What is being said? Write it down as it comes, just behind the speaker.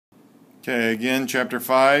Okay, again, Chapter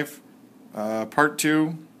 5, Part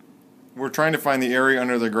 2. We're trying to find the area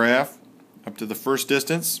under the graph up to the first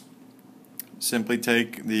distance. Simply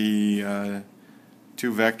take the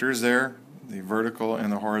two vectors there, the vertical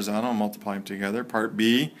and the horizontal, and multiply them together. Part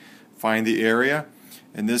B, find the area.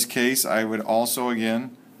 In this case, I would also,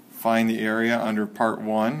 again, find the area under Part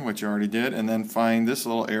 1, which I already did, and then find this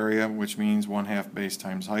little area, which means 1/2 base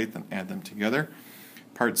times height, and add them together.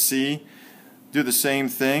 Part C, do the same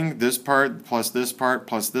thing, this part plus this part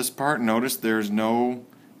plus this part. Notice there's no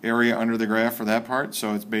area under the graph for that part,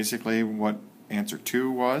 so it's basically what answer 2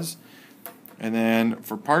 was. And then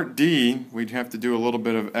for part D, we'd have to do a little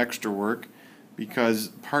bit of extra work because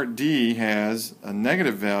part D has a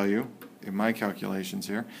negative value in my calculations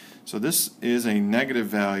here. So this is a negative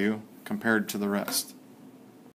value compared to the rest.